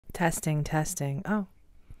Testing, testing. Oh,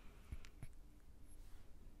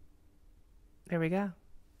 there we go.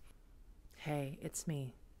 Hey, it's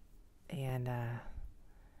me. And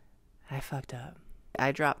I fucked up.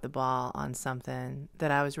 I dropped the ball on something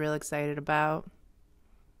that I was real excited about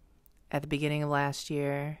at the beginning of last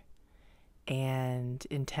year and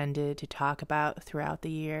intended to talk about throughout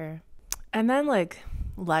the year. And then, like,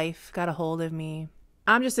 life got a hold of me.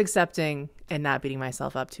 I'm just accepting and not beating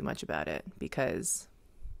myself up too much about it, because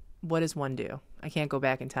what does one do? I can't go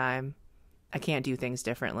back in time. I can't do things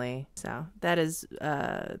differently. So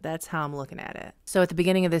that's how I'm looking at it. So at the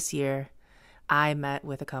beginning of this year, I met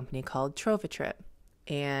with a company called TrovaTrip,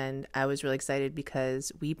 and I was really excited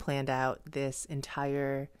because we planned out this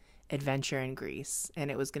entire adventure in Greece,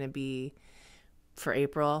 and it was going to be for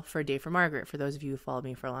April for a Day for Margaret. For those of you who followed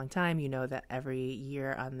me for a long time, you know that every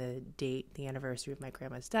year on the date, the anniversary of my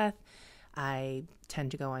grandma's death, I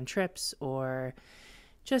tend to go on trips or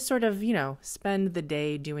just sort of, spend the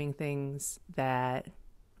day doing things that,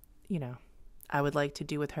 I would like to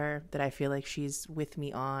do with her, that I feel like she's with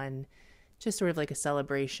me on, just sort of like a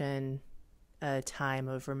celebration, a time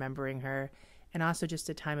of remembering her, and also just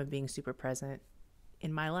a time of being super present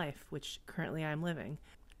in my life, which currently I'm living.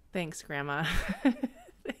 Thanks, Grandma.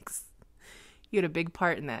 Thanks. You had a big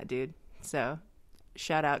part in that, dude. So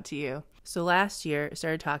shout out to you. So last year, I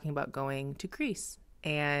started talking about going to Greece,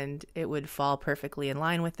 and it would fall perfectly in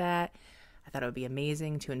line with that. I thought it would be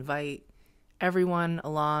amazing to invite everyone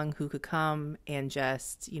along who could come, and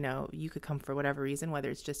just, you could come for whatever reason, whether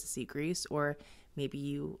it's just to see Greece, or maybe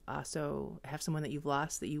you also have someone that you've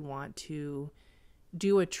lost that you want to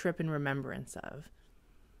do a trip in remembrance of.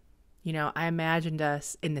 I imagined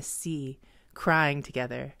us in the sea, crying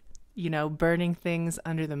together, burning things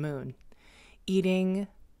under the moon, eating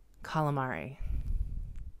calamari.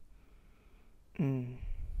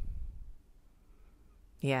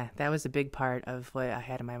 Yeah, that was a big part of what I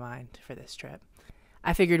had in my mind for this trip.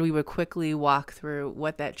 I figured we would quickly walk through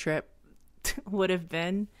what that trip would have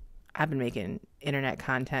been. I've been making internet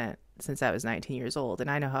content since I was 19 years old, and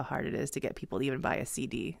I know how hard it is to get people to even buy a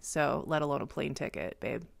CD, so let alone a plane ticket,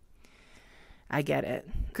 babe. I get it.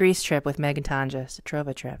 Greece trip with Meghan Tonjes,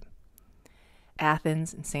 TrovaTrip.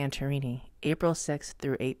 Athens and Santorini, April 6th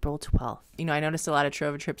through April 12th. I noticed a lot of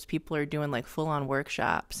TrovaTrips, people are doing like full-on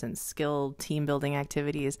workshops and skilled team building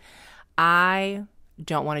activities. I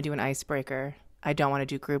don't want to do an icebreaker. I don't want to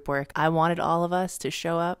do group work. I wanted all of us to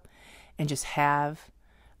show up and just have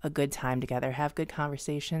a good time together, have good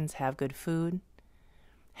conversations, have good food,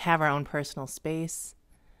 have our own personal space,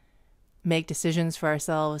 make decisions for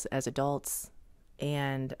ourselves as adults,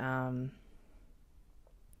 and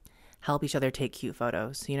help each other take cute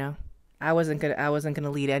photos, I wasn't gonna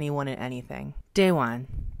lead anyone in anything. Day one,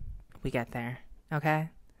 we get there, okay?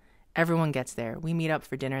 Everyone gets there. We meet up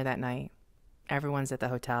for dinner that night. Everyone's at the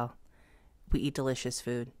hotel. We eat delicious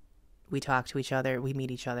food. We talk to each other. We meet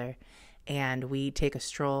each other. And we take a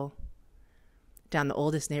stroll down the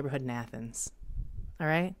oldest neighborhood in Athens, all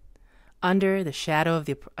right? Under the shadow of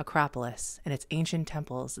the Acropolis and its ancient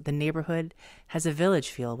temples, the neighborhood has a village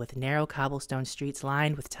feel with narrow cobblestone streets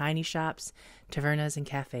lined with tiny shops, tavernas, and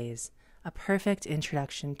cafes. A perfect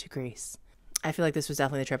introduction to Greece. I feel like this was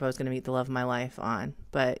definitely the trip I was going to meet the love of my life on.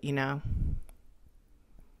 But,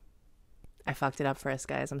 I fucked it up for us,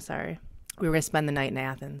 guys. I'm sorry. We were going to spend the night in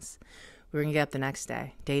Athens. We were going to get up the next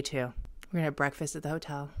day, day 2. We're going to have breakfast at the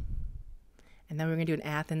hotel. And then we were going to do an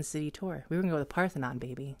Athens city tour. We were going to go to the Parthenon,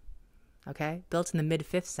 baby. Okay? Built in the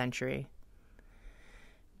mid-5th century.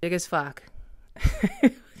 Big as fuck.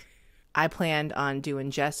 I planned on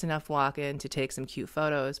doing just enough walk-in to take some cute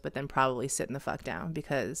photos, but then probably sitting the fuck down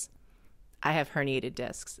because I have herniated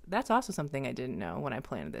discs. That's also something I didn't know when I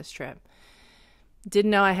planned this trip.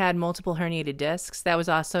 Didn't know I had multiple herniated discs. That was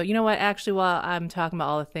also, what, actually, while I'm talking about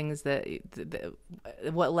all the things that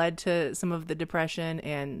what led to some of the depression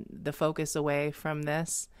and the focus away from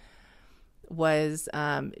this was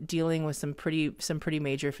dealing with some pretty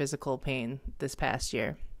major physical pain this past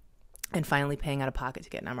year, and finally paying out of pocket to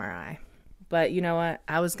get an MRI. But you know what?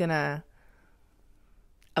 I was gonna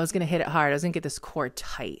hit it hard. I was gonna get this core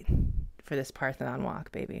tight for this Parthenon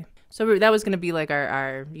walk, baby. So that was gonna be like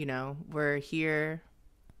our we're here,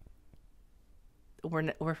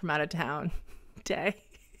 we're from out of town day.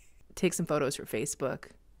 Take some photos for Facebook,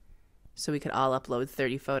 so we could all upload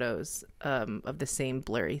 30 photos of the same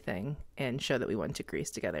blurry thing and show that we went to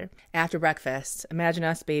Greece together. After breakfast, imagine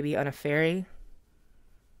us, baby, on a ferry,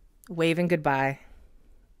 waving goodbye,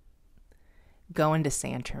 going to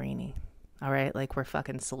Santorini. All right? Like we're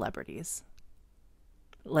fucking celebrities.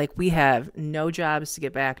 Like, we have no jobs to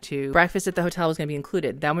get back to. Breakfast at the hotel was going to be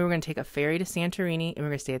included. Then we were going to take a ferry to Santorini, and we were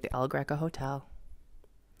going to stay at the El Greco Hotel.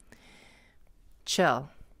 Chill.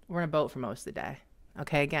 We're in a boat for most of the day.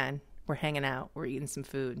 Okay, again, we're hanging out. We're eating some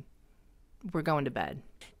food. We're going to bed.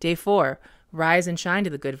 Day 4, rise and shine to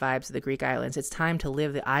the good vibes of the Greek islands. It's time to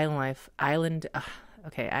live the island life.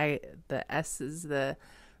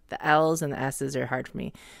 The L's and the S's are hard for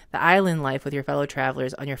me. The island life with your fellow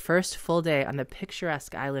travelers on your first full day on the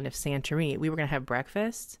picturesque island of Santorini. We were going to have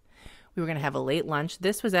breakfast. We were going to have a late lunch.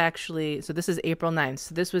 This was actually, so this is April 9th.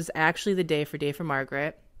 So this was actually the day for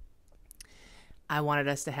Margaret. I wanted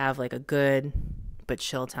us to have like a good but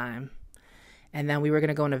chill time. And then we were going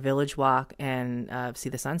to go on a village walk and see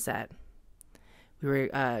the sunset. We were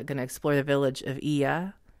going to explore the village of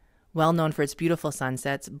Iya, well known for its beautiful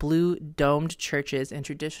sunsets, blue domed churches, and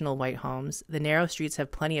traditional white homes. The narrow streets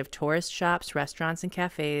have plenty of tourist shops, restaurants, and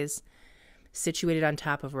cafes. Situated on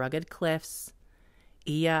top of rugged cliffs,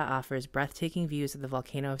 Iya offers breathtaking views of the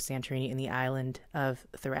volcano of Santorini and the island of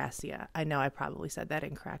Thracia. I know I probably said that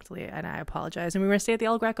incorrectly, and I apologize. And we were going to stay at the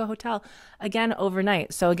El Greco Hotel, again,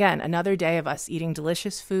 overnight. So again, another day of us eating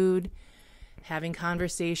delicious food, having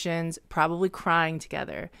conversations, probably crying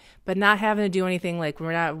together, but not having to do anything. Like,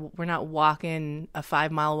 we're not walking a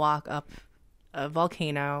 5-mile walk up a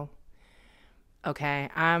volcano. Okay,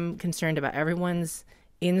 I'm concerned about everyone's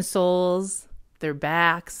insoles, their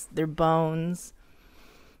backs, their bones,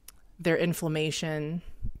 their inflammation.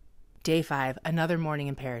 Day 5, another morning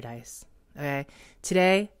in paradise. Okay,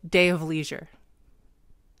 today, day of leisure.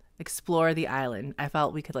 Explore the island. I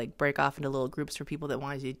felt we could like break off into little groups for people that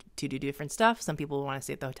wanted to do different stuff. Some people want to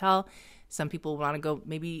stay at the hotel. Some people want to go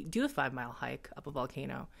maybe do a 5-mile hike up a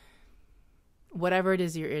volcano. Whatever it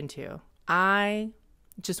is you're into. I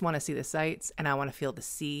just want to see the sights, and I want to feel the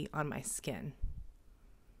sea on my skin.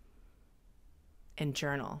 And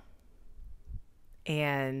journal.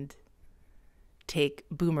 And take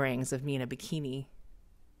boomerangs of me in a bikini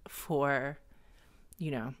for,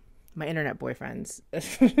 my internet boyfriends.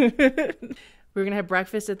 We were going to have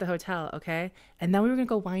breakfast at the hotel, okay? And then we were going to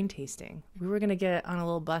go wine tasting. We were going to get on a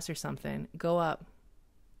little bus or something, go up,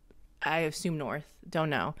 I assume north, don't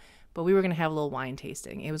know. But we were going to have a little wine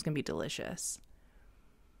tasting. It was going to be delicious.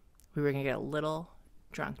 We were going to get a little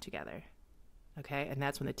drunk together, okay? And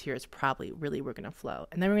that's when the tears probably really were going to flow.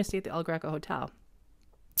 And then we're going to stay at the El Greco Hotel.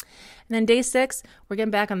 And then day 6, we're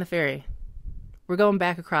getting back on the ferry. We're going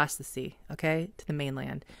back across the sea, okay, to the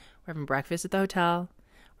mainland. We're having breakfast at the hotel.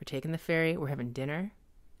 We're taking the ferry. We're having dinner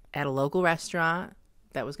at a local restaurant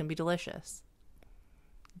that was going to be delicious.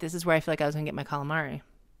 This is where I feel like I was going to get my calamari.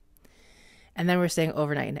 And then we're staying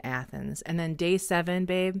overnight in Athens. And then day 7,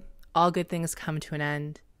 babe, all good things come to an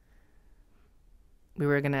end. We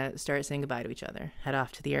were going to start saying goodbye to each other, head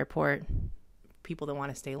off to the airport. People that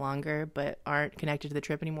want to stay longer but aren't connected to the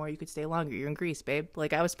trip anymore, you could stay longer. You're in Greece, babe.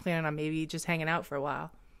 Like, I was planning on maybe just hanging out for a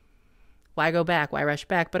while. Why go back? Why rush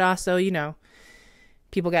back? But also,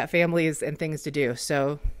 people got families and things to do.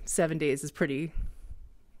 So 7 days is pretty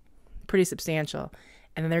substantial.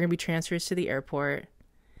 And then there are going to be transfers to the airport.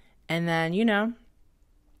 And then,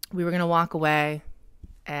 we were going to walk away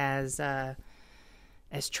as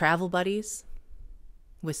travel buddies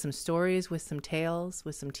with some stories, with some tales,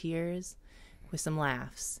 with some tears, with some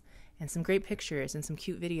laughs, and some great pictures and some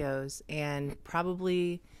cute videos, and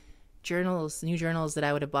probably new journals that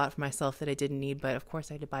I would have bought for myself that I didn't need, but of course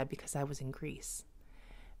I had to buy because I was in Greece.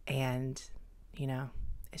 And,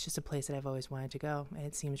 it's just a place that I've always wanted to go, and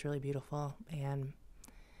it seems really beautiful, and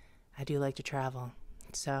I do like to travel.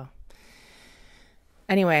 So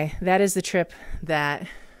anyway, that is the trip that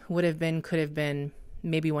would have been, could have been.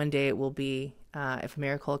 Maybe one day it will be, if a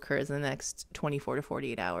miracle occurs in the next 24 to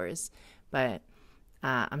 48 hours. But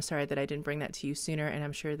I'm sorry that I didn't bring that to you sooner, and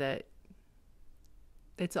I'm sure that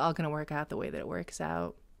it's all going to work out the way that it works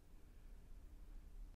out.